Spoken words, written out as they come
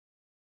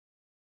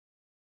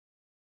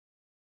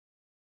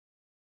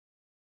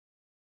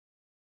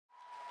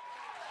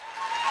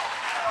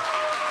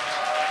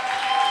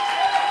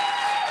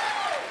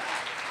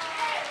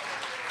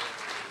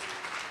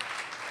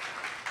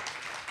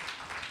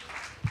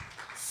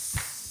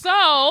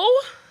So,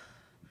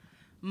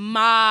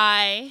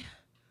 my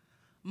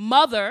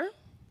mother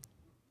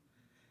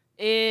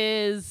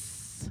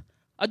is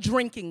a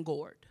drinking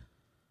gourd.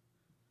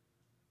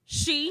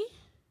 She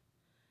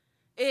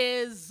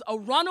is a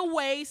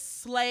runaway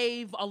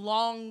slave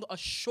along a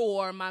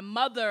shore. My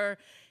mother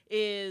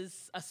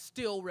is a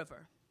still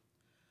river.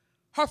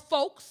 Her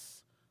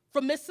folks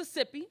from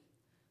Mississippi,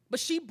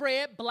 but she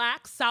bred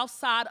black south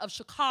side of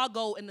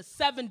Chicago in the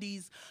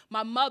 70s.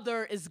 My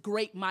mother is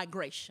Great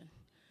Migration.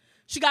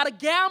 She got a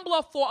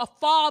gambler for a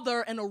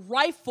father and a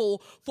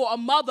rifle for a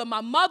mother.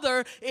 My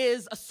mother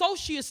is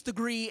associate's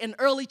degree in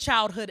early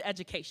childhood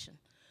education.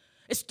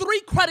 It's 3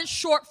 credits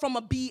short from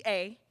a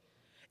BA.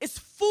 It's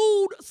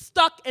food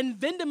stuck in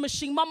vending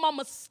machine. My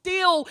mama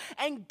still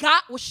ain't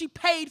got what she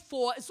paid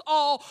for. It's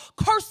all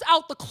curse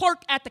out the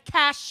clerk at the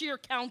cashier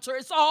counter.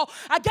 It's all,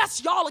 I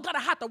guess y'all are gonna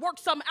have to work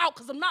something out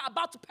because I'm not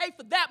about to pay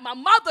for that. My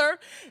mother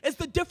is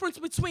the difference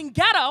between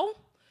ghetto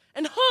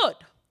and hood.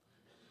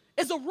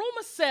 It's a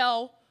rumor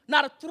cell,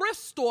 not a thrift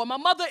store. My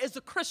mother is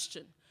a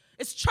Christian.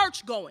 It's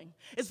church going.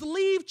 It's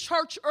leave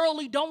church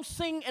early, don't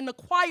sing in the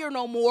choir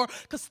no more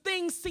because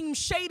things seem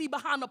shady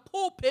behind the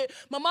pulpit.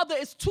 My mother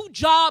is 2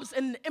 jobs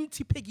and an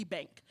empty piggy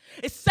bank.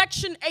 It's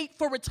Section 8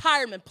 for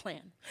retirement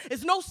plan.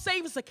 It's no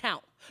savings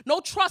account, no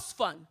trust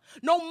fund,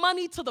 no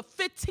money to the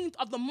 15th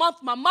of the month.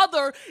 My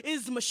mother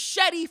is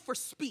machete for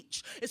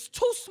speech. It's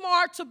too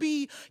smart to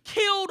be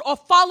killed or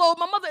followed.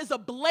 My mother is a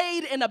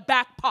blade in a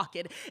back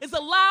pocket. It's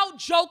a loud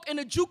joke in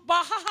a jukebox.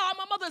 Ha ha,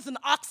 my mother is an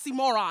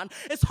oxymoron.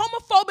 It's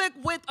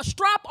homophobic with a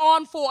strap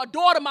on for a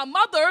daughter. My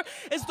mother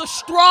is the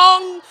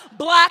strong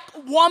black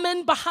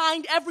woman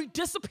behind every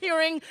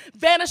disappearing,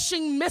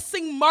 vanishing,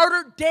 missing,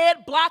 murdered,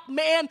 dead black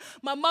man.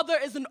 My mother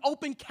is an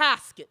open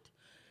casket.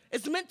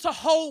 It's meant to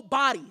hold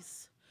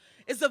bodies.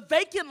 It's a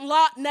vacant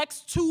lot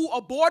next to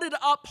a boarded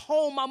up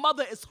home. My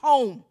mother is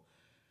home.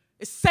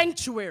 It's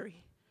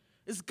sanctuary.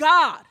 It's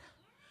God.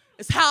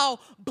 It's how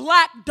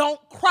black don't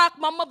crack.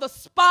 My mother's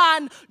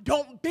spine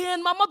don't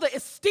bend. My mother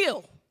is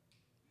still.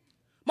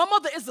 My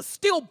mother is a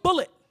steel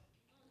bullet,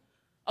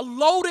 a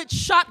loaded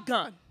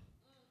shotgun,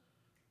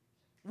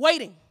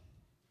 waiting.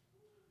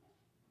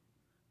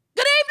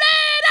 Good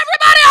evening,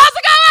 everybody. How's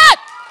it going?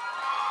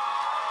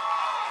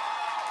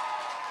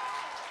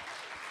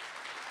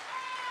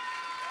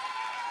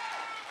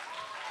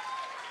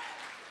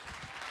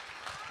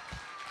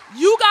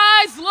 You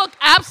guys look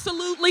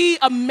absolutely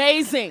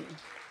amazing.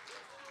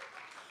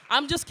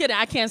 I'm just kidding.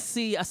 I can't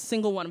see a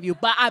single one of you,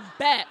 but I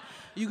bet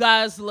you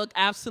guys look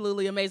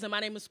absolutely amazing. My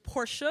name is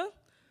Porsha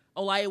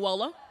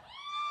Olayiwola.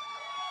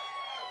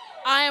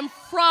 I am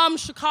from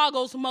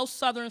Chicago's most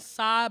southern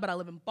side, but I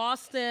live in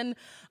Boston.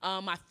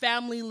 My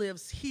family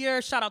lives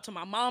here. Shout out to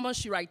my mama.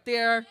 She right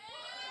there.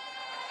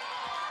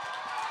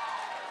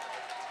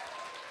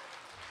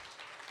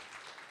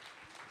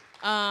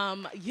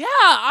 Yeah,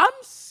 I'm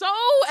so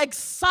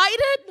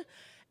excited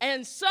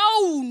and so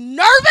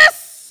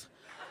nervous.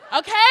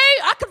 Okay,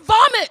 I could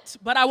vomit,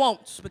 but I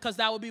won't because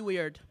that would be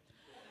weird.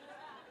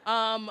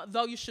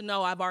 Though you should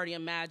know I've already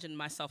imagined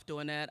myself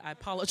doing that. I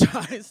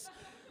apologize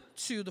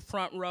to the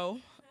front row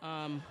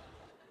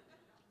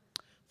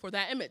for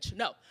that image.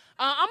 No,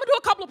 I'm gonna do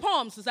a couple of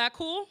poems. Is that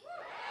cool?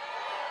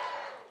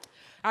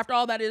 After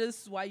all that, it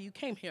is why you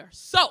came here.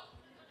 So,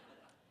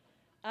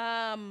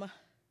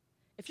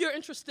 if you're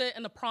interested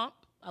in the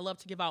prompt, I love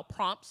to give out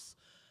prompts.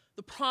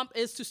 The prompt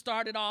is to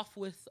start it off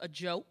with a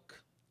joke.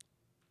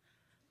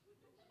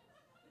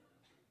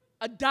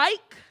 A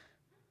dyke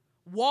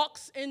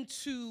walks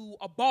into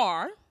a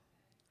bar,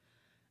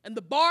 and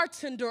the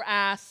bartender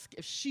asks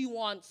if she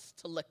wants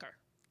to liquor.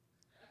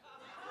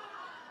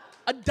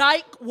 A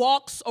dyke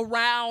walks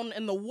around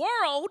in the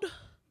world,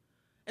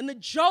 and the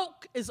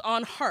joke is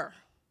on her.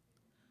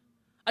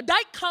 A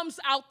dyke comes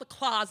out the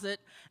closet,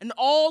 and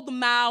all the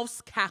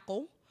mouths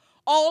cackle.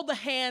 All the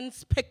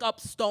hands pick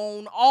up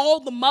stone. All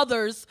the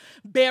mothers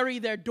bury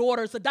their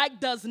daughters. A dyke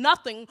does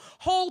nothing,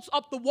 holds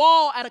up the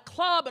wall at a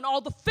club, and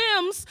all the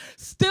femmes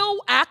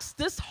still ask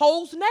this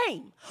hoe's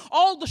name.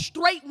 All the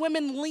straight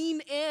women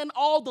lean in.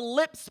 All the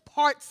lips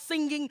part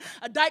singing.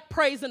 A dyke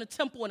prays in a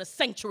temple, and a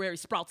sanctuary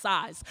sprouts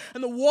eyes.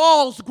 And the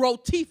walls grow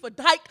teeth. A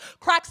dyke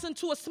cracks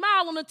into a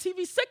smile on a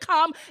TV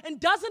sitcom and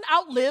doesn't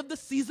outlive the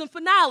season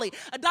finale.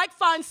 A dyke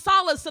finds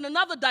solace in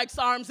another dyke's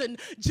arms,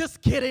 and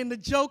just kidding, the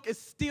joke is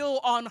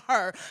still on her.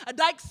 A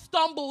dyke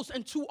stumbles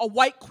into a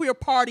white queer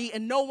party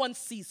and no one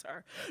sees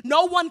her.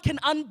 No one can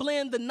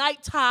unblend the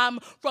nighttime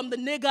from the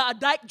nigga. A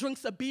dyke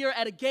drinks a beer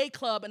at a gay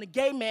club and a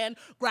gay man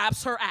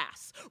grabs her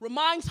ass.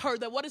 Reminds her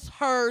that what is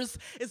hers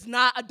is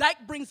not. A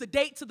dyke brings a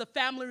date to the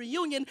family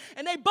reunion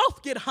and they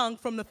both get hung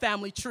from the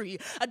family tree.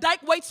 A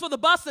dyke waits for the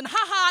bus and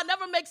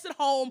never makes it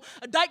home.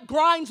 A dyke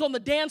grinds on the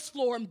dance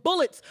floor and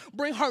bullets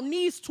bring her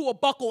knees to a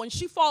buckle and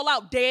she fall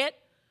out dead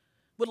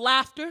with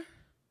laughter.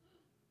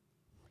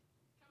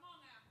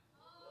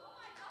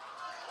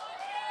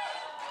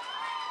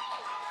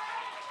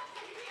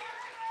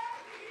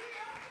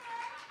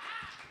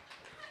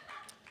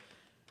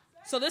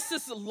 So this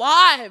is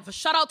live.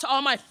 Shout out to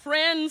all my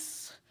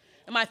friends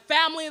and my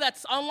family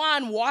that's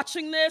online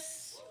watching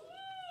this,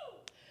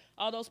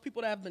 all those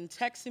people that have been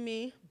texting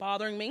me,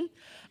 bothering me.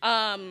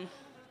 I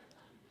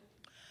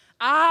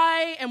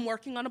am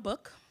working on a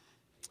book.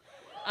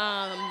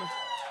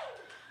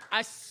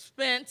 I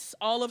spent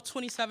all of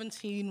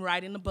 2017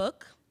 writing the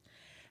book.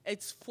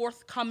 It's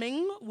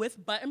forthcoming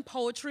with button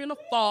poetry in the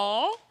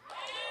fall.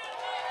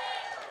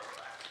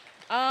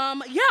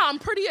 Yeah, I'm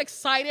pretty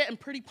excited and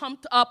pretty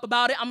pumped up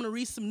about it. I'm going to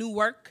read some new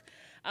work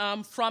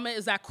from it.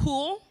 Is that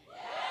cool?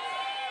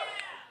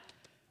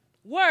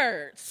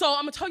 Word. So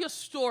I'm going to tell you a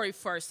story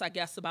first, I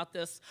guess, about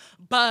this.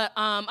 But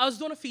I was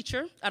doing a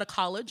feature at a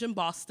college in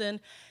Boston,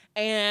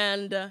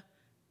 and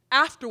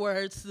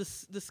afterwards,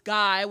 this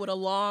guy with a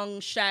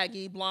long,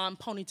 shaggy, blonde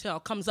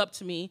ponytail comes up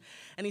to me,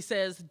 and he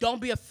says, "Don't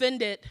be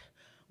offended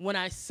when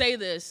I say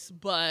this,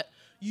 but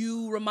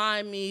you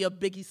remind me of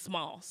Biggie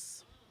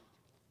Smalls."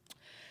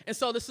 And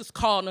so this is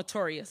called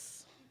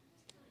Notorious.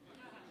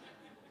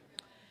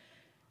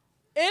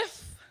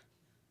 If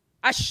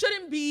I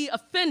shouldn't be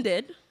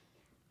offended,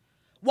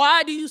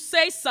 why do you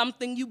say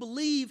something you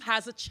believe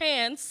has a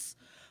chance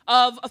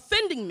of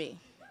offending me?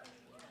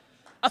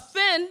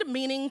 Offend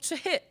meaning to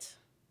hit,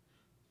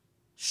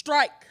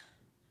 strike,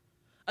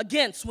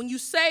 against. When you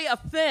say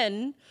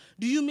offend,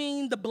 do you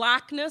mean the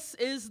blackness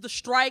is the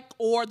strike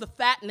or the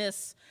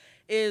fatness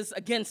is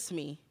against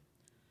me?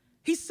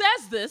 He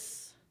says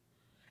this,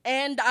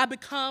 and I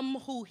become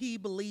who he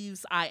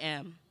believes I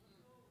am.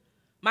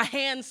 My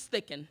hands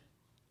thicken,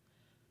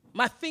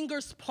 my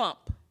fingers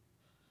plump,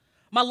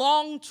 my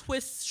long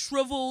twist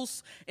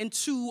shrivels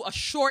into a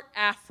short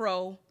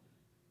afro,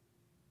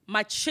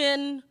 my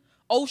chin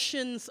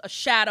oceans a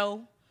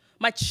shadow,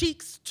 my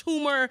cheeks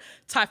tumor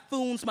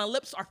typhoons, my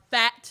lips are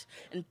fat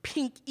and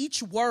pink.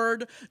 Each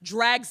word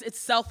drags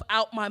itself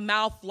out my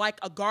mouth like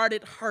a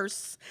guarded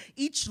hearse.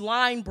 Each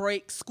line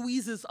break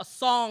squeezes a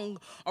song,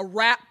 a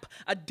rap,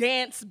 a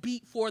dance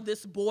beat for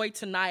this boy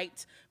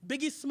tonight.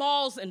 Biggie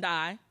Smalls and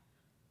I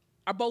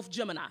are both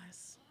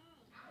Geminis.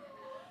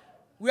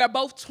 We are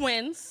both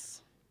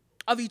twins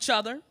of each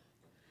other.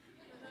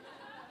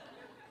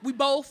 We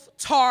both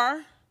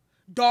tar,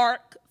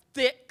 dark,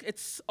 thick.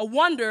 It's a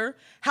wonder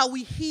how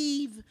we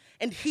heave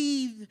and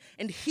heave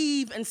and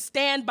heave and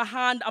stand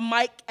behind a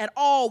mic at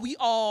all. We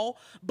all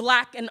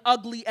black and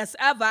ugly as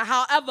ever.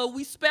 However,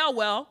 we spell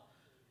well,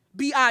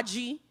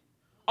 B-I-G,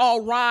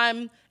 all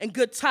rhyme and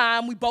good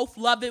time. We both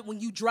love it when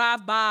you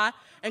drive by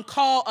and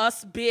call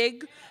us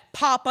Big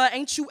Papa.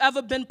 Ain't you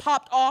ever been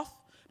popped off,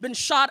 been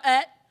shot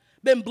at,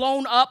 been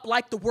blown up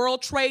like the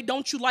World Trade?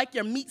 Don't you like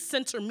your meat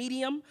center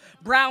medium?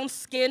 Brown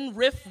skin,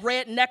 riff,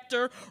 red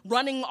nectar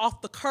running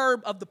off the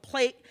curb of the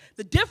plate.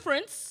 The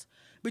difference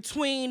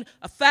between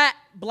a fat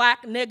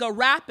black nigga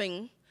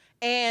rapping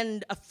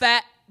and a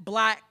fat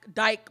black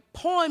dyke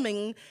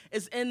poeming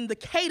is in the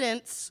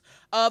cadence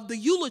of the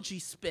eulogy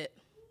spit.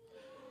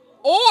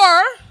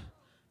 Or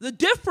the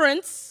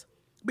difference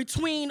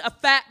between a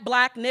fat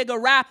black nigga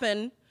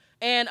rapping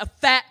and a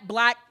fat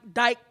black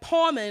dyke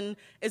poeming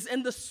is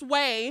in the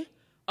sway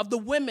of the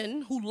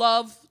women who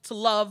love to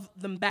love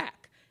them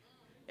back.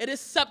 It is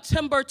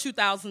September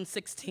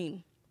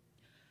 2016.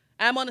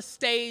 I'm on a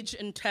stage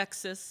in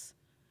Texas,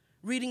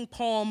 reading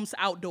poems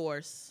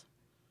outdoors.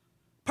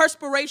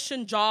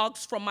 Perspiration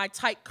jogs from my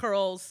tight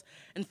curls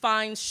and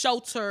finds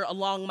shelter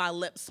along my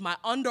lips. My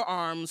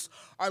underarms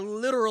are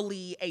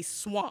literally a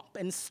swamp,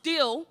 and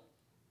still,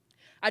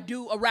 I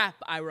do a rap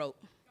I wrote.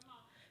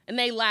 And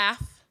they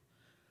laugh.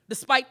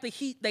 Despite the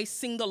heat, they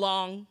sing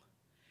along.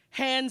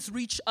 Hands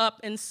reach up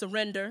in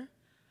surrender.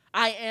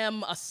 I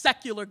am a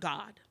secular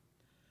God,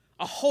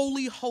 a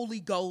holy, holy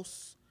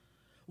ghost.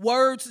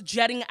 Words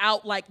jetting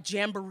out like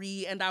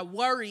jamboree, and I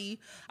worry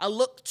I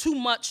look too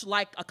much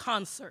like a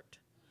concert,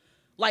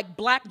 like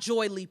Black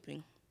Joy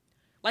leaping,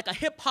 like a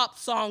hip-hop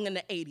song in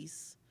the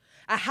 80s,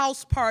 a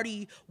house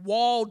party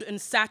walled in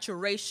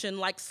saturation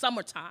like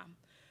summertime,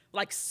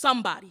 like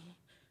somebody,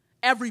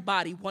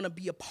 everybody want to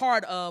be a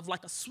part of,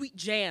 like a sweet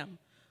jam,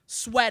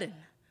 sweating,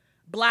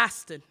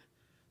 blasting,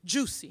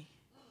 juicy.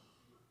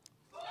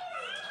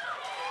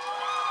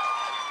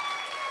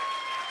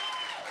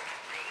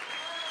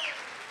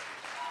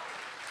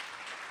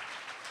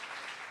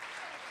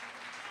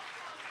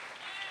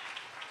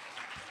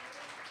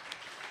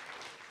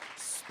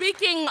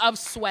 Speaking of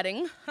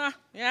sweating,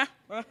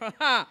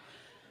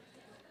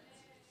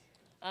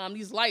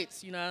 these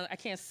lights, I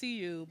can't see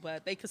you,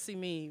 but they could see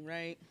me,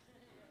 right?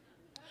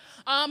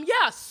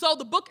 So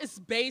the book is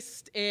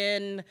based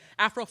in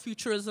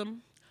Afrofuturism,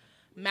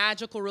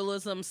 magical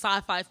realism,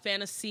 sci-fi,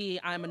 fantasy.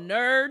 I'm a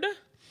nerd.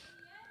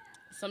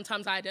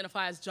 Sometimes I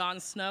identify as Jon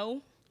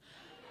Snow.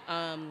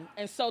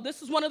 And so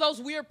this is one of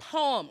those weird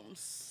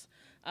poems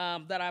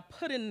that I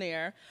put in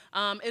there.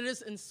 It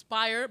is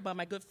inspired by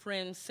my good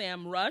friend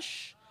Sam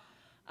Rush.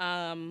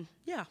 I'll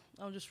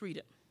just read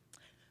it.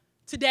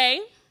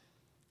 Today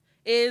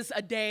is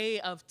a day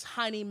of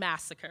tiny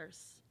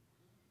massacres,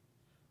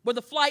 where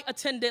the flight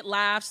attendant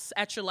laughs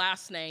at your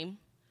last name,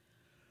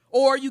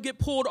 or you get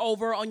pulled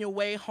over on your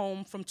way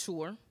home from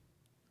tour,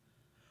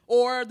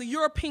 or the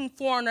European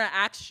foreigner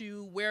asks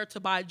you where to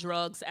buy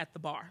drugs at the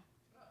bar.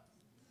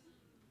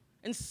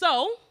 And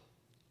so,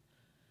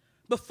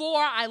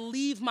 before I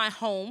leave my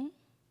home,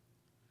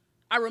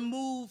 I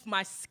remove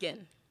my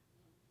skin.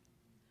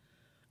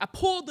 I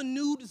pull the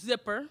nude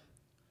zipper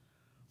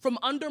from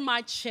under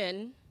my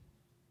chin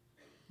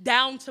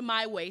down to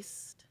my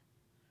waist.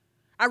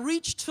 I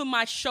reach to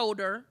my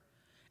shoulder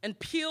and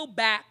peel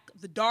back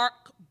the dark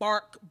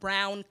bark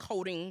brown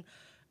coating.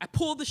 I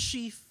pull the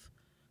sheath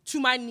to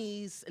my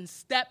knees and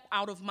step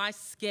out of my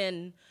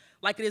skin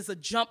like it is a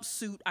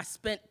jumpsuit I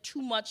spent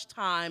too much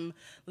time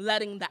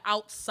letting the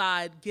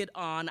outside get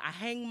on. I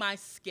hang my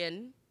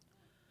skin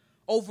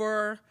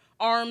over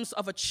arms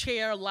of a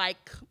chair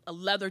like a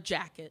leather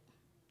jacket.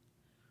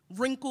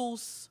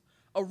 Wrinkles,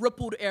 a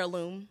rippled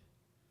heirloom.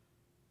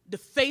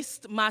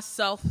 Defaced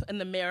myself in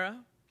the mirror.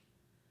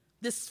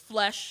 This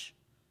flesh,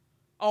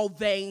 all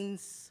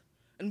veins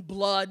and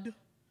blood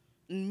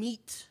and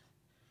meat,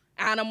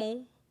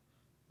 animal,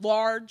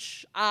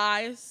 large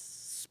eyes,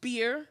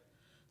 spear,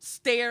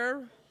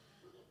 stare,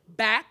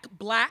 back,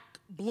 black,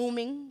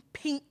 blooming,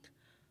 pink,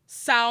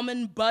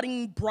 salmon,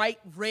 budding, bright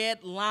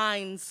red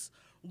lines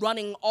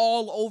running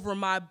all over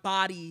my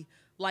body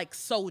like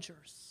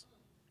soldiers.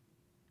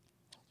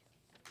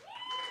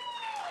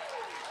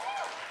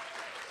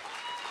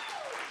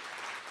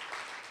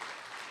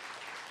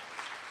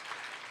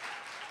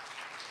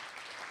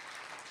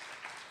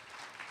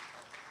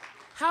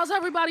 How's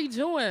everybody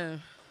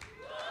doing?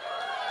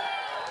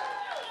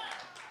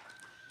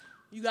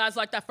 You guys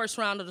like that first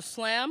round of the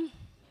slam?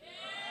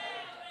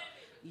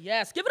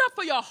 Yes, give it up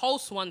for your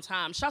host one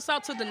time. Shouts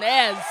out to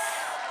Dinez.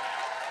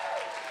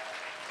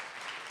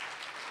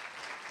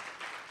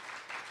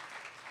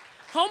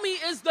 Homie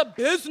is the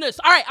business.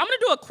 All right, I'm gonna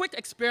do a quick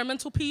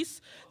experimental piece.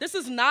 This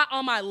is not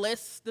on my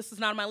list. This is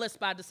not on my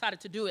list, but I decided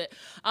to do it.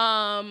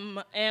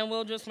 And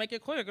we'll just make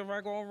it quick if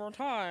I go over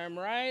time,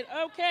 right?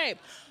 Okay.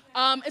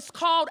 It's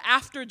called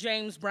After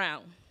James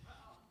Brown.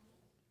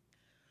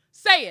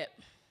 Say it.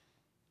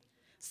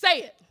 Say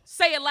it.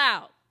 Say it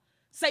loud.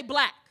 Say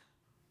black.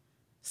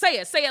 Say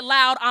it. Say it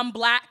loud. I'm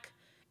black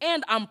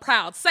and I'm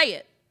proud. Say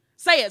it.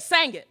 Say it.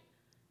 Sang it.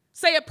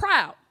 Say it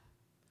proud.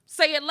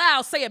 Say it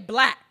loud. Say it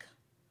black.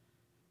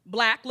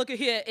 Black. Look at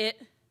here.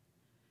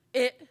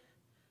 It.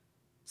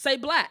 Say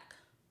black.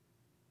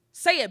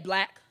 Say it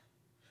black.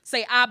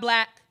 Say I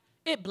black.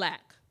 It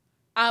black.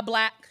 I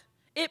black.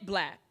 It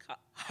black.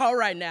 All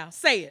right now.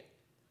 Say it.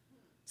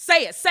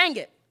 Say it. Sang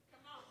it.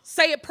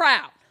 Say it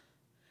proud.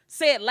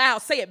 Say it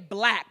loud. Say it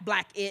black.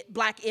 Black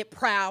it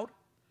proud.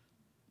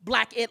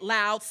 Black it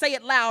loud. Say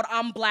it loud.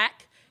 I'm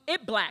black.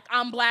 It black.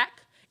 I'm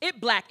black. It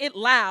black. It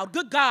loud.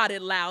 Good God,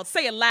 it loud.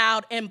 Say it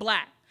loud and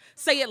black.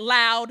 Say it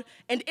loud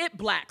and it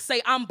black.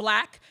 Say I'm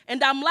black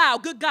and I'm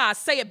loud. Good God,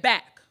 say it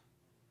back.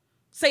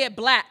 Say it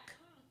black.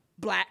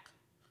 Black.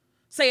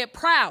 Say it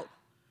proud.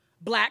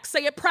 Black.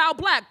 Say it proud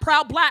black.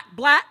 Proud black.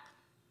 Black.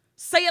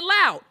 Say it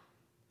loud.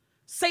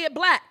 Say it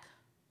black.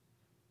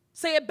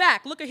 Say it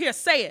back. Look at here.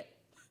 Say it.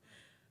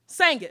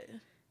 Sang it.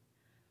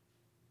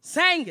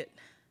 Sang it.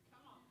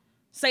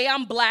 Say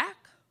I'm black.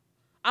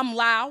 I'm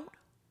loud.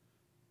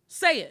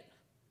 Say it.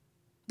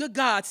 Good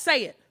God,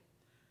 say it.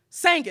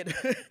 Sang it.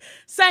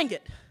 Sang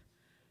it.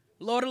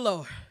 Lord of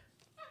Lord.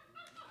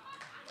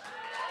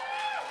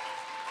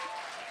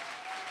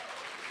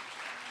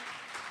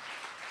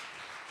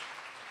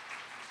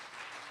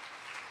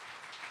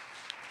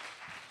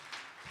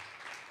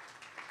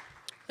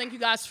 Thank you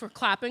guys for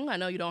clapping. I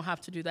know you don't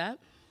have to do that.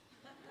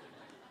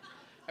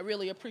 I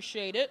really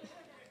appreciate it.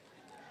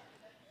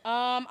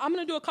 I'm going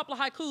to do a couple of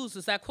haikus.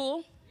 Is that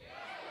cool?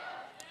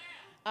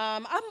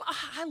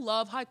 I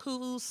love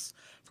haikus.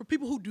 For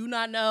people who do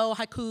not know,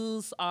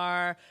 haikus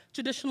are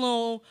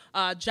traditional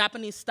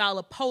Japanese style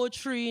of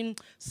poetry,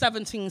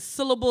 17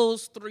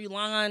 syllables, 3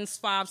 lines,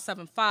 5,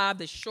 7, 5.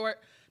 They're short,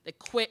 they're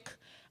quick.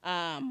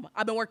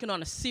 I've been working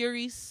on a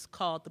series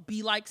called the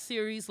Be Like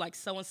series, like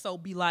so-and-so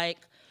be like,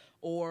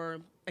 or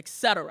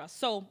etc.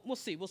 So we'll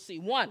see.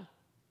 1.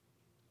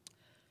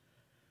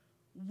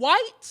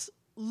 White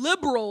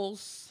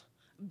liberals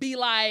be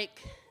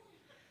like,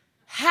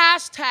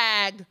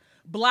 hashtag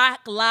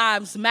Black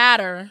Lives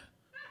Matter,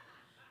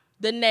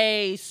 then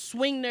they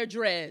swing their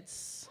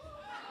dreads.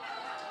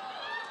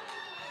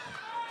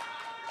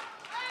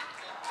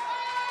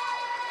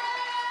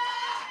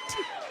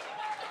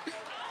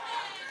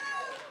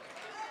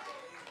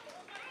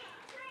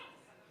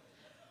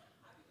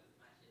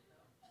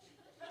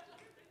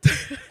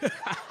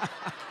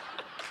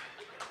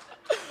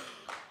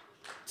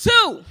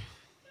 Two,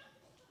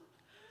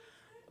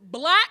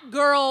 black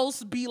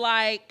girls be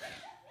like,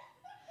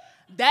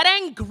 that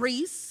ain't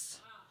grease.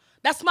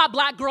 That's my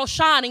black girl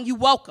shining. You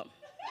welcome.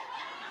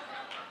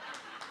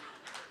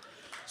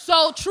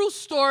 So, true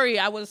story,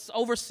 I was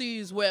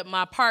overseas with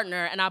my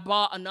partner, and I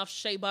bought enough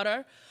shea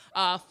butter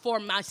for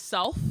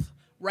myself,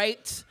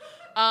 right?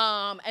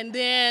 And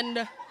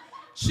then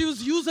She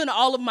was using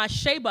all of my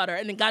shea butter,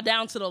 and it got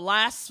down to the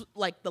last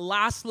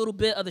little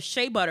bit of the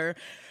shea butter,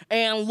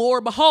 and lo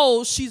and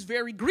behold, she's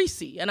very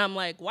greasy. And I'm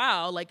like,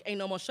 wow, like, ain't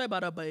no more shea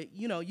butter, but,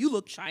 you know, you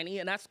look shiny,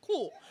 and that's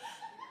cool.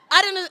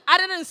 I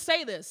didn't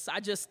say this. I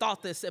just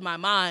thought this in my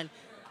mind.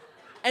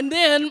 And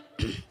then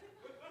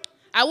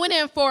I went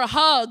in for a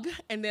hug,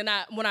 and then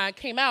when I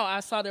came out,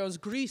 I saw there was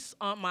grease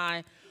on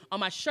my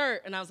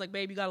shirt, and I was like,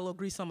 babe, you got a little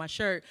grease on my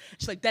shirt.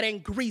 She's like, that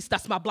ain't grease,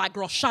 that's my black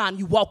girl shine,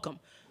 you welcome.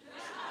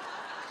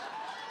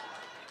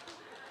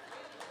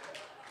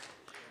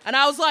 And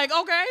I was like,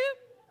 okay,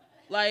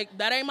 like,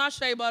 that ain't my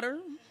shea butter.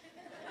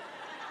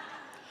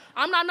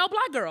 I'm not no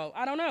black girl.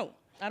 I don't know.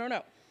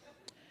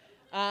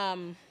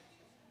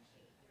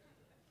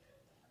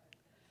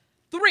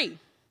 3,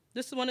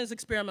 this one is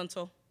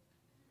experimental.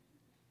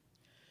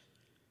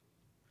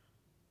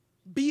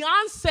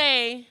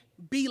 Beyonce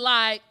be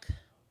like,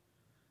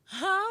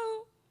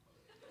 how,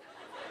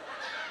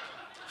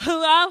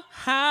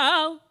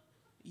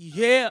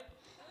 yeah.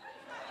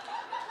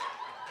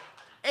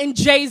 And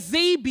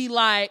Jay-Z be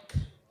like,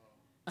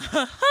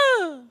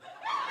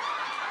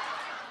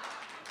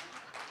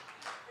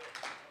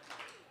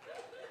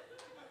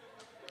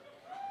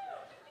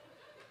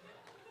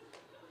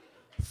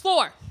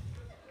 4,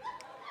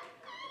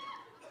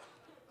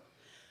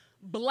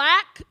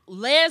 black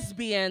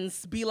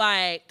lesbians be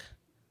like,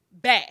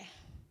 bae,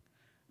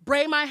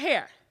 braid my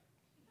hair.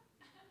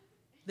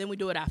 Then we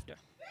do it after.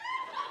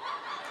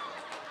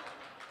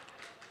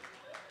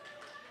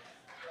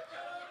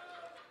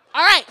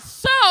 All right,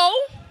 so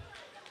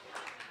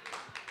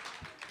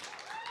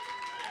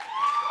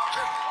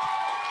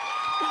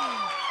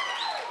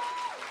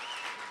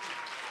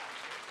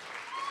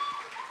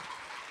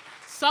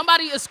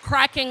somebody is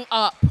cracking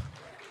up.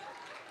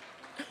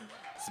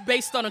 It's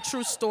based on a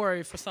true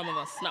story for some of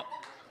us. No.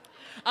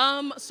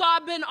 So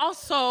I've been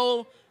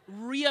also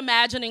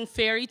reimagining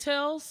fairy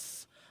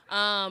tales.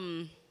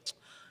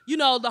 You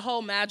know, the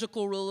whole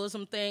magical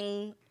realism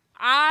thing.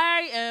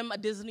 I am a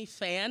Disney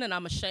fan, and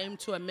I'm ashamed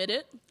to admit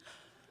it.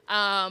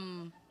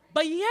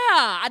 But yeah,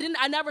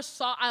 I never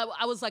saw,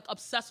 I was like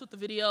obsessed with the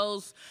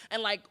videos,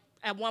 and like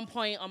at one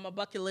point on my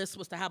bucket list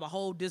was to have a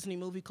whole Disney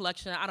movie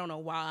collection. I don't know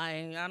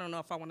why. I don't know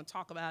if I want to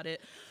talk about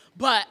it.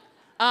 But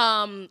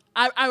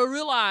I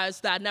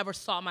realized that I never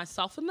saw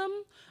myself in them.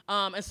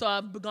 And so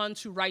I've begun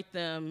to write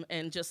them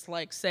and just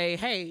like say,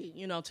 hey,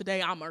 you know,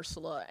 today I'm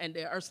Ursula, and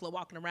they're Ursula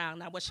walking around.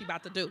 Now what's she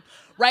about to do,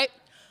 right?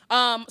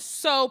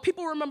 So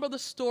people remember the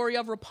story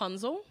of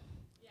Rapunzel.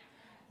 Yeah.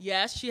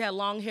 Yes, she had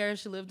long hair.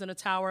 She lived in a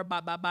tower. Blah,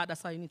 blah, blah.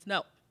 That's all you need to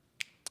know.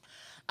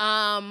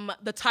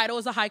 The title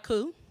is a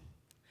haiku.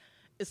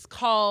 It's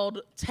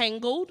called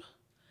Tangled,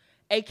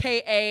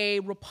 a.k.a.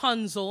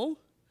 Rapunzel,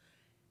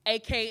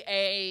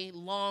 a.k.a.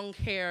 long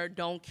hair,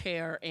 don't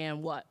care,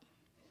 and what?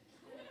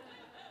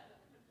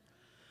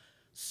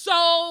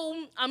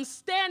 So I'm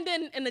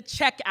standing in the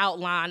checkout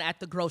line at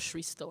the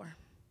grocery store.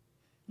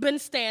 Been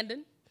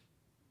standing,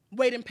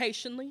 waiting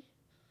patiently.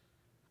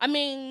 I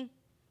mean,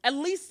 at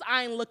least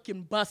I ain't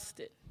looking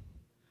busted.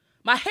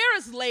 My hair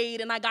is laid,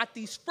 and I got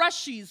these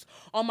freshies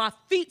on my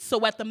feet,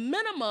 so at the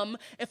minimum,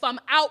 if I'm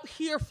out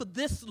here for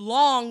this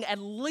long, at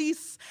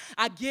least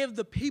I give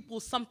the people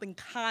something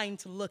kind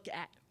to look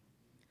at.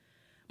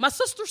 My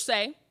sisters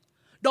say,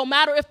 don't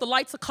matter if the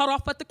lights are cut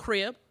off at the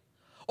crib,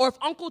 or if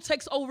uncle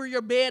takes over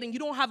your bed and you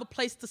don't have a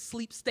place to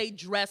sleep, stay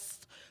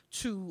dressed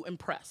to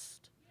impress.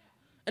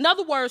 In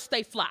other words,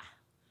 stay fly.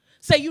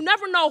 Say you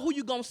never know who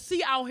you're going to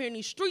see out here in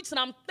these streets, and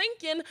I'm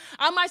thinking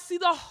I might see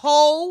the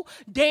whole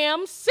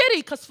damn city,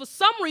 because for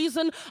some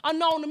reason,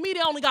 unknown to me,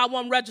 they only got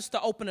one register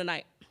open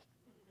tonight.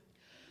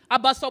 I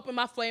bust open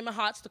my Flaming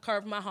Hots to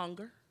curb my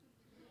hunger.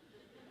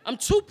 I'm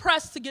too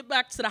pressed to get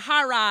back to the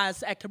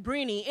high-rise at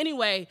Cabrini.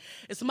 Anyway,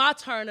 it's my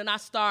turn, and I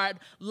start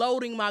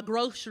loading my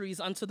groceries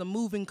onto the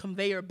moving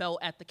conveyor belt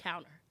at the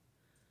counter.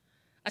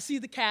 I see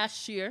the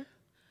cashier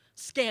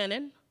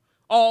scanning,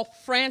 all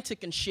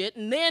frantic and shit,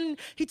 and then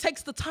he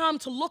takes the time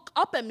to look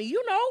up at me,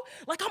 you know,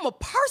 like I'm a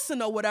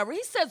person or whatever.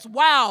 He says,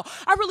 wow,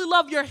 I really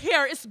love your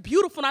hair. It's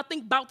beautiful, and I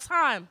think about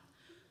time.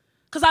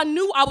 Because I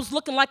knew I was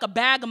looking like a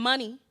bag of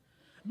money.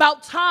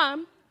 About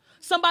time.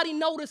 Somebody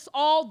noticed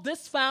all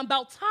this fine.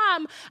 About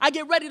time, I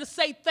get ready to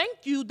say thank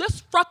you. This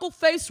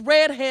freckle-faced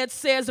redhead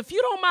says, if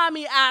you don't mind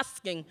me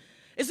asking,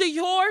 is it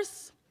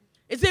yours?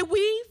 Is it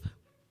weave?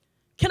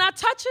 Can I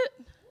touch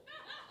it?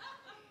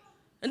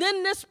 And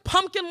then this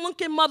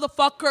pumpkin-looking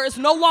motherfucker is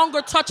no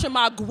longer touching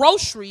my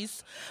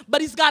groceries,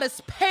 but he's got his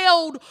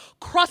paled,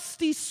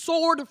 crusty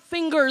sword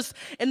fingers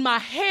in my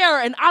hair,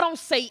 and I don't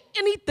say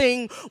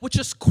anything, which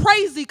is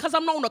crazy because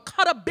I'm known to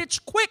cut a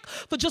bitch quick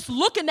for just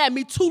looking at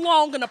me too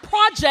long in the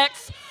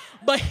projects.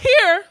 But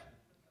here,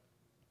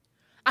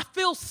 I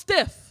feel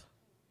stiff,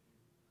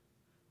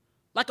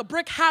 like a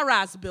brick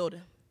high-rise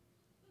building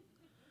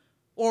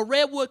or a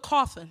redwood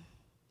coffin,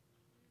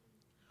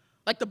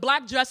 like the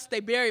black dress they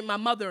buried my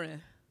mother in,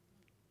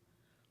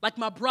 like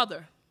my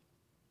brother.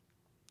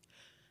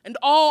 And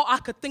all I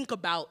could think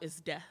about is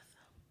death.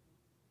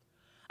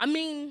 I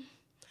mean,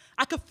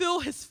 I could feel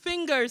his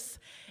fingers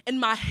in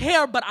my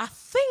hair, but I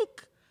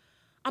think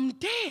I'm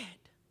dead.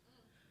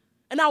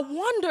 And I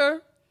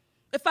wonder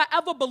if I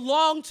ever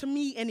belong to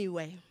me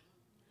anyway.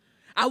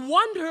 I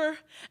wonder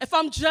if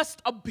I'm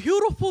just a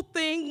beautiful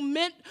thing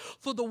meant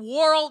for the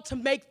world to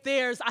make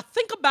theirs. I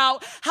think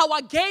about how I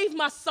gave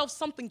myself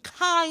something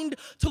kind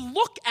to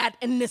look at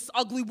in this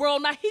ugly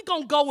world. Now he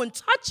gonna go and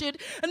touch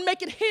it and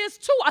make it his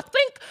too. I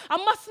think I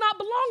must not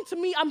belong to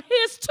me. I'm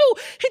his too.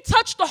 He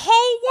touched the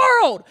whole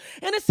world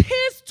and it's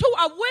his too.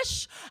 I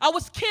wish I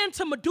was kin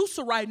to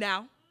Medusa right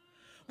now.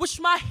 Wish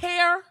my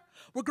hair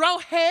would grow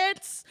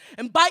heads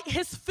and bite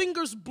his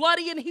fingers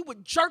bloody and he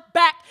would jerk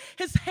back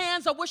his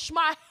hands. I wish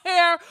my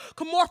hair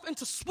could morph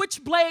into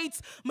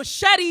switchblades,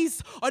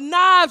 machetes, or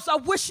knives. I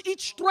wish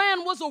each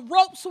strand was a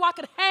rope so I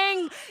could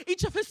hang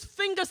each of his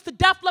fingers to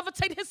death,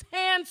 levitate his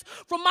hands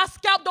from my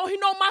scalp. Don't he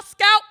know my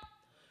scalp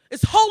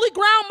is holy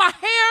ground? My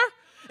hair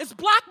is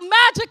black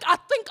magic. I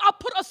think I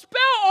put a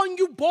spell on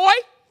you, boy.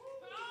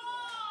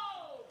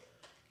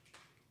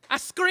 I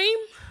scream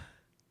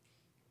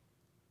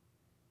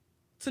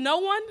to no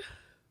one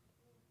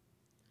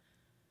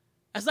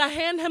as I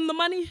hand him the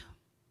money.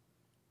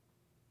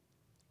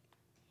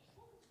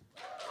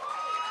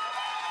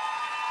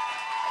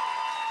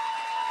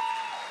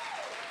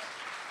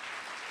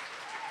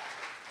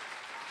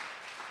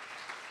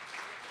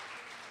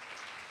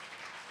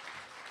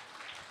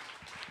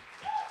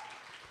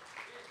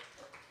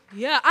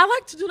 Yeah, I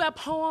like to do that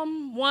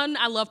poem. One,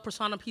 I love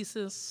persona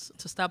pieces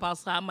to step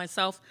outside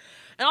myself.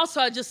 And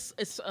also,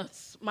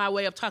 it's my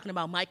way of talking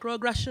about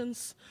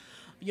microaggressions,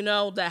 you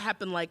know, that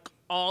happen like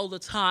all the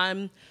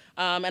time.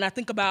 And I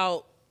think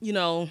about, you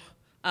know,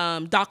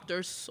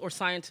 doctors or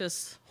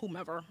scientists,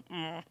 whomever.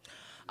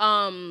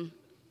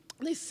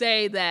 They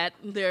say that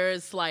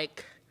there's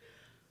like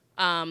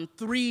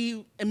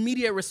 3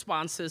 immediate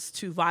responses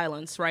to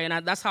violence, right?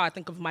 And that's how I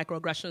think of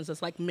microaggressions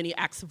as like mini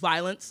acts of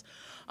violence,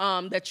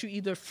 that you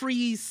either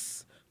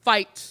freeze,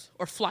 fight,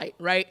 or flight,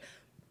 right?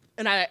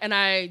 And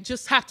I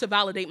just have to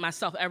validate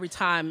myself every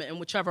time in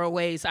whichever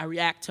ways I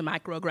react to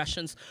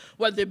microaggressions,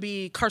 whether it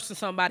be cursing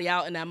somebody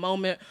out in that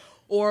moment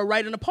or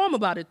writing a poem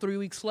about it 3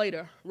 weeks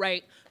later,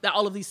 right? That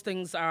all of these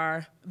things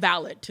are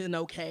valid and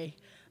okay.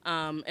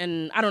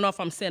 And I don't know if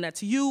I'm saying that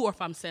to you or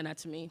if I'm saying that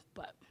to me,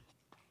 but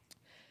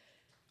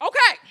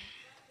okay.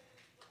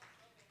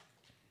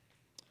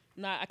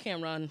 Nah, I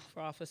can't run for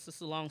office. This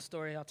is a long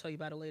story. I'll tell you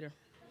about it later.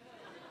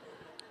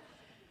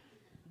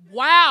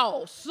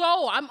 Wow,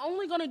 so I'm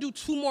only gonna do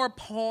 2 more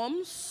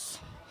poems,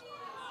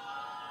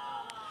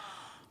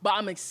 but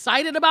I'm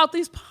excited about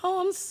these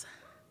poems.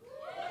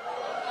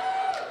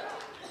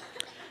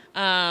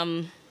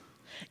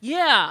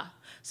 Yeah,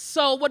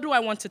 so what do I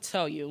want to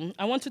tell you?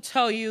 I want to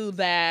tell you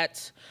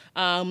that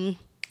I've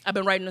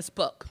been writing this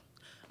book,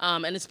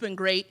 and it's been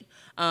great.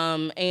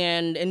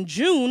 And in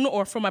June,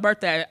 or for my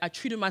birthday, I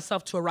treated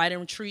myself to a writing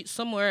retreat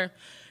somewhere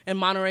in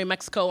Monterrey,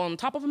 Mexico, on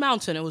top of a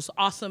mountain. It was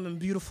awesome and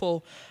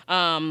beautiful.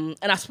 And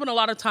I spent a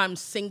lot of time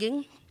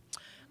singing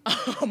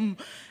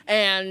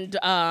and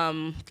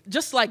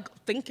just like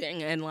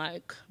thinking and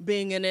like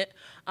being in it.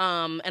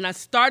 And I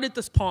started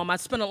this poem. I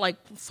spent like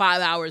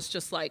 5 hours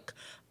just like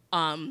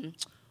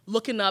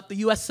looking up the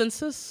U.S.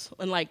 Census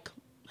and like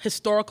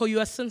historical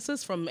U.S.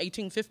 Census from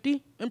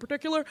 1850 in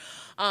particular,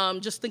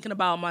 just thinking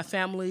about my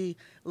family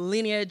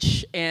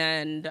lineage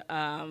and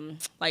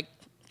like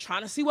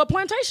trying to see what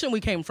plantation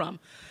we came from.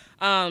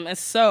 And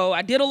so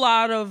I did a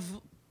lot of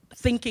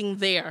thinking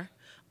there,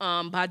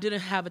 but I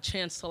didn't have a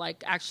chance to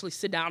like actually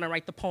sit down and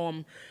write the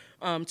poem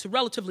to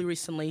relatively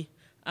recently.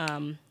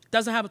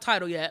 Doesn't have a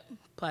title yet,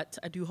 but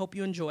I do hope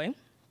you enjoy.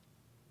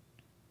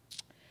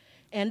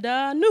 And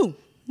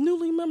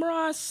newly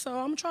memorized, so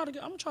I'm trying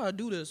to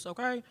do this,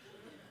 okay?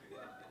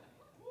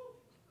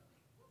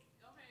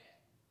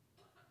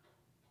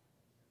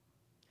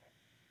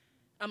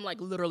 I'm like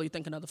literally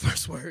thinking of the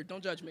first word.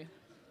 Don't judge me.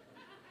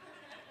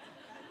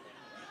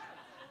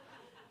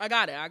 I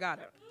got it. All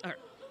right.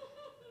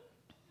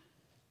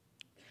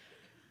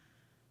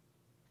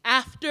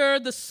 After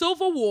the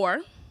Civil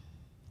War,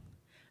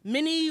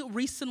 many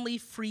recently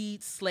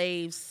freed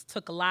slaves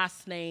took a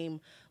last name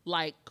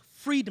like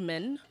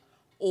Freedman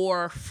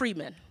or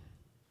Freeman.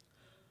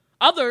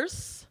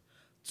 Others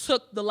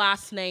took the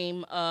last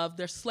name of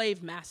their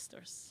slave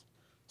masters.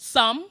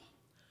 Some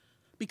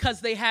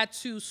because they had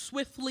to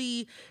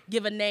swiftly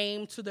give a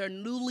name to their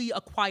newly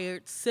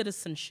acquired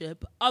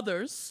citizenship.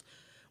 Others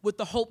with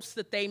the hopes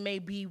that they may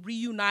be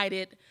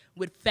reunited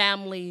with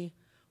family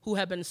who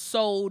have been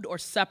sold or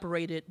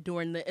separated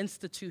during the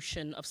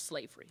institution of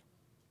slavery.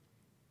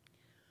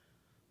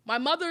 My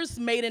mother's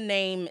maiden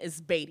name is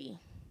Beatty,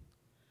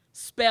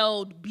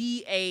 spelled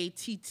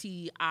B-A-T-T-I-E.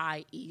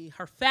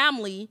 Her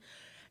family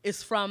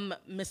is from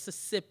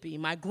Mississippi.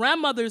 My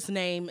grandmother's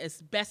name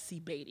is Bessie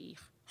Beatty.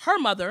 Her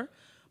mother,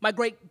 my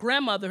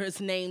great-grandmother, is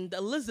named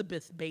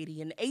Elizabeth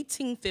Beatty. In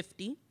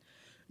 1850,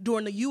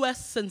 during the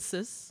U.S.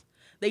 Census,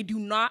 they do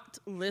not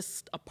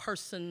list a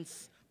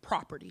person's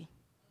property,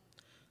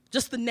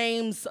 just the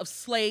names of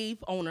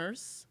slave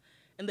owners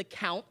and the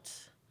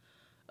count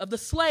of the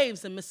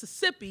slaves in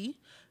Mississippi,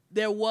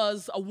 there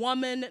was a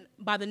woman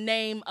by the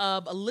name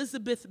of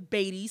Elizabeth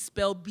Beatty,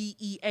 spelled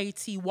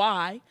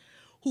B-E-A-T-Y,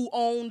 who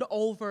owned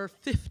over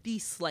 50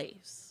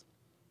 slaves.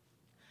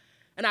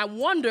 And I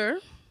wonder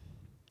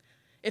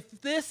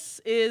if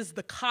this is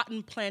the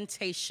cotton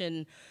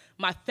plantation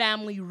my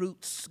family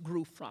roots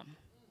grew from.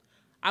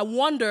 I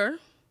wonder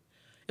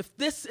if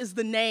this is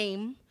the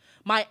name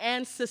my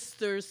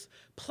ancestors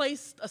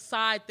placed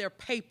aside their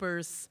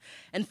papers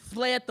and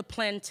fled the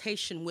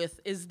plantation with.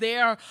 Is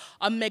there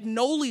a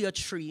magnolia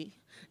tree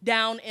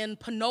down in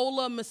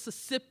Panola,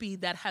 Mississippi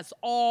that has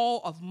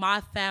all of my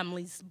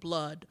family's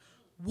blood?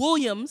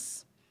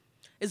 Williams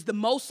is the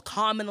most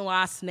common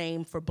last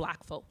name for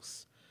black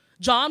folks.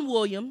 John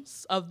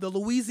Williams of the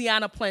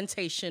Louisiana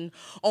plantation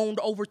owned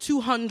over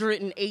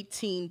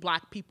 218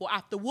 black people.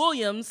 After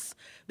Williams,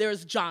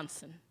 there's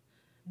Johnson,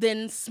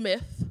 then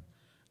Smith,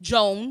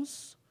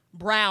 Jones,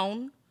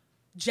 Brown,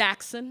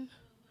 Jackson.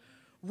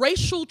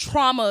 Racial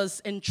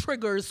traumas and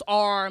triggers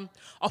are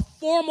a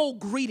formal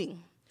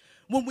greeting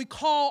when we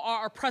call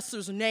our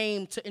oppressor's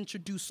name to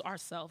introduce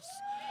ourselves.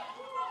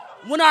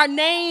 When our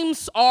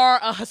names are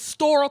a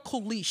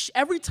historical leash.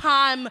 Every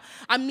time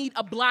I meet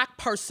a black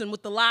person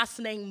with the last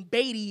name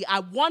Beatty,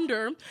 I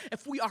wonder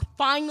if we are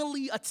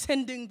finally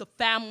attending the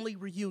family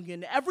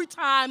reunion. Every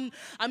time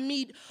I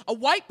meet a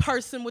white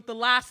person with the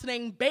last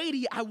name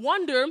Beatty, I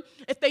wonder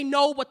if they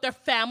know what their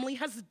family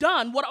has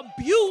done, what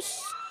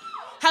abuse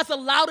has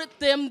allowed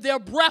them their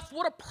breath.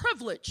 What a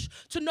privilege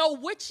to know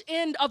which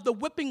end of the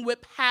whipping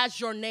whip has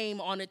your name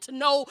on it, to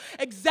know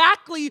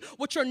exactly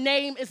what your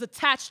name is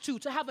attached to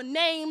have a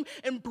name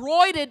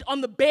embroidered on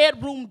the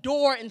bedroom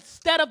door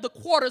instead of the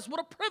quarters. What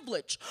a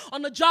privilege.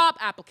 On the job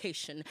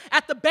application,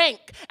 at the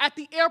bank, at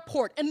the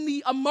airport, in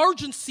the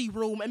emergency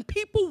room. And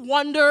people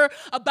wonder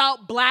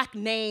about black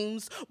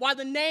names, why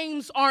the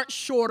names aren't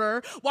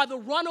shorter, why the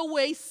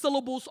runaway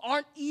syllables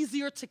aren't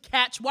easier to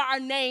catch, why our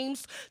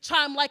names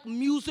chime like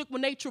music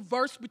when they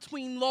traverse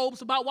between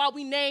lobes, about why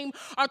we name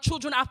our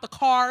children after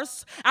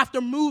cars,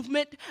 after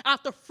movement,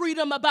 after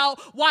freedom,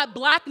 about why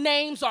black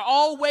names are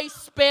always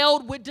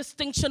spelled with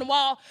distinction,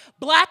 while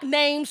black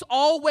names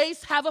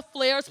always have a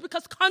flair. It's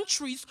because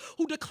countries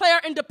who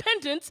declare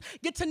independence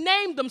get to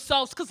name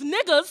themselves, because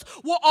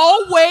niggas will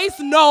always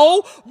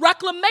know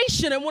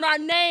reclamation. And when our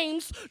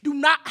names do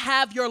not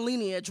have your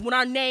lineage, when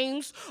our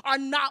names are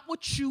not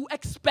what you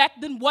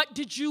expect, then what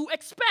did you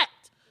expect?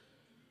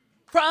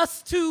 For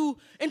us to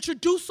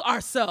introduce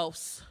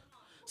ourselves,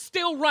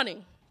 still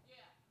running.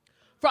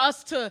 For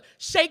us to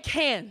shake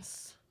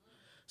hands,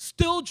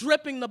 still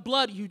dripping the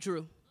blood you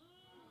drew.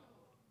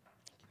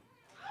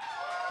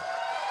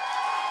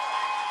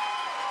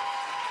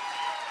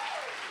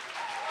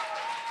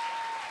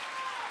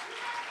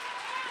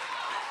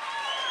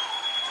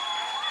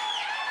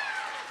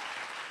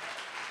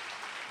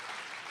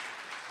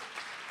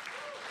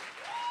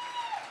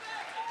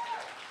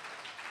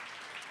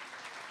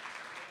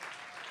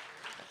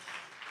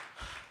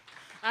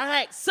 All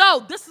right,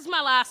 so this is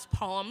my last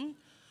poem.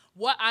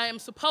 What I am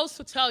supposed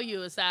to tell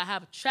you is that I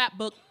have a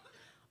chapbook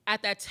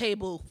at that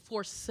table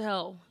for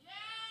sale.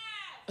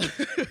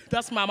 Yeah!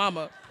 That's my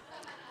mama.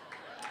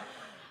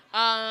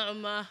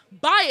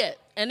 Buy it,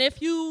 and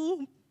if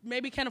you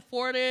maybe can't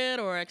afford it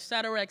or et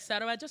cetera,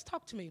 just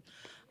talk to me.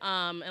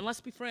 And let's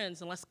be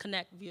friends and let's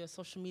connect via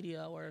social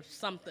media or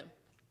something.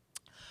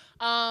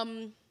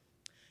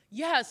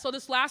 Yeah, so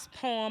this last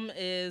poem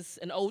is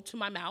an ode to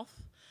my mouth.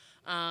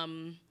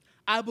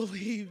 I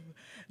believe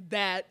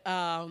that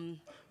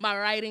my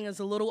writing is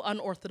a little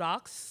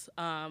unorthodox,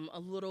 a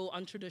little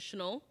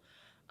untraditional.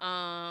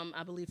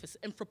 I believe it's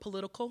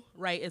infrapolitical,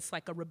 right? It's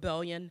like a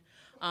rebellion,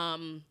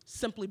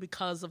 simply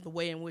because of the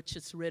way in which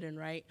it's written,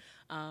 right?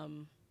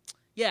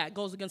 Yeah, it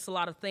goes against a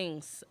lot of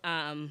things.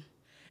 And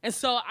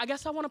so I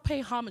guess I want to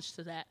pay homage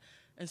to that.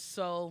 And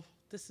so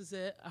this is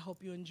it. I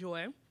hope you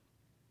enjoy.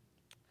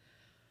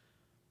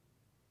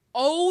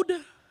 Ode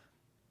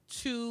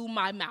to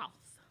my mouth.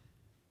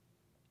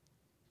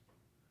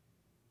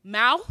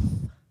 Mouth,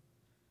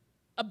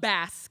 a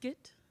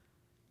basket.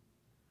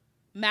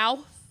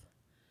 Mouth,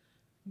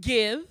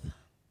 give.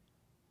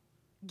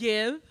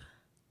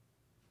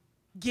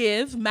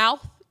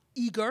 Mouth,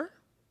 eager.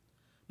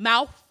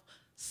 Mouth,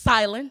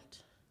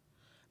 silent.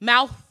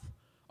 Mouth,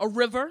 a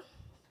river.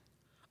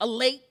 A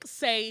lake,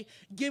 say,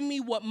 give me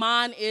what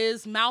mine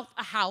is. Mouth,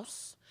 a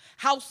house.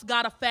 House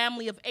got a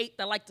family of 8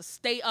 that like to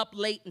stay up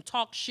late and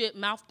talk shit.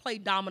 Mouth, play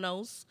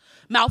dominoes.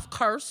 Mouth,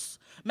 curse.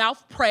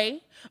 Mouth,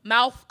 pray.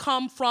 Mouth,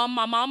 come from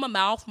my mama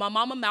mouth. My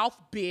mama mouth,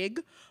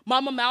 big.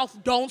 Mama mouth,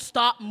 don't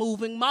stop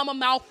moving. Mama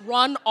mouth,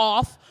 run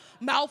off.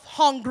 Mouth,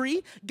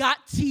 hungry,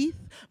 got teeth.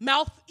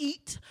 Mouth,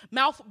 eat.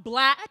 Mouth,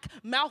 black.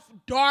 Mouth,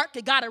 dark.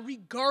 It got a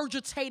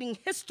regurgitating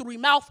history.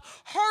 Mouth,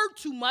 heard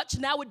too much.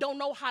 Now it don't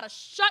know how to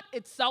shut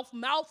itself.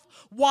 Mouth,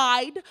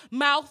 wide.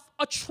 Mouth,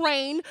 a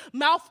train.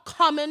 Mouth,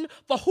 coming.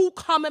 For who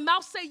coming?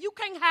 Mouth, say you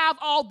can't have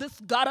all this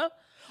gutter,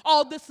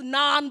 all this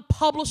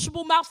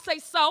non-publishable. Mouth, say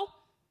so.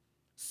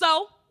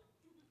 So,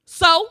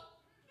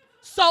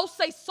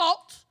 say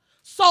salt.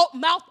 Salt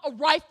mouth a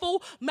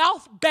rifle,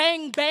 mouth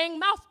bang bang,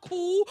 mouth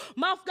cool,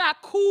 mouth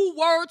got cool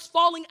words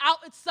falling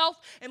out itself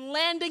and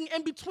landing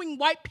in between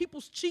white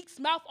people's cheeks,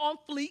 mouth on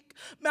fleek,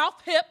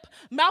 mouth hip,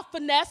 mouth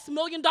finesse, $1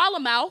 million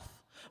mouth.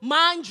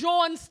 Mind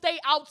draw and stay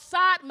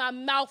outside my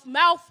mouth,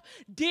 mouth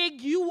dig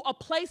you a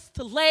place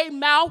to lay,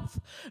 mouth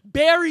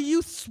bury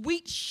you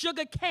sweet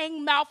sugar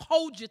cane, mouth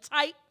hold you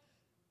tight,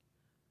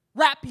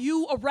 wrap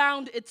you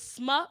around its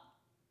smut,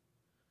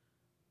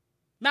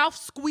 mouth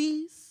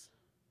squeeze,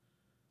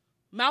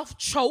 mouth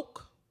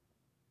choke,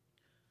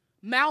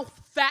 mouth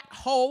fat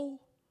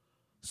hole,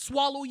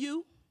 swallow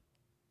you,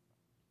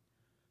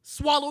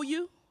 swallow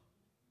you,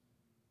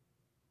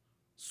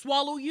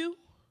 swallow you,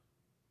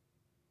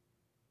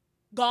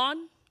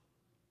 gone.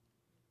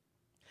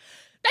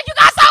 Thank you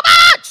guys so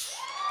much.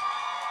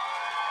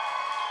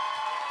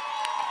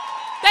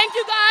 Thank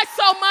you guys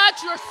so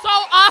much. You're so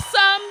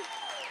awesome.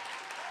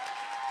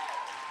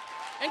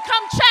 And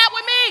come chat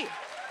with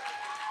me.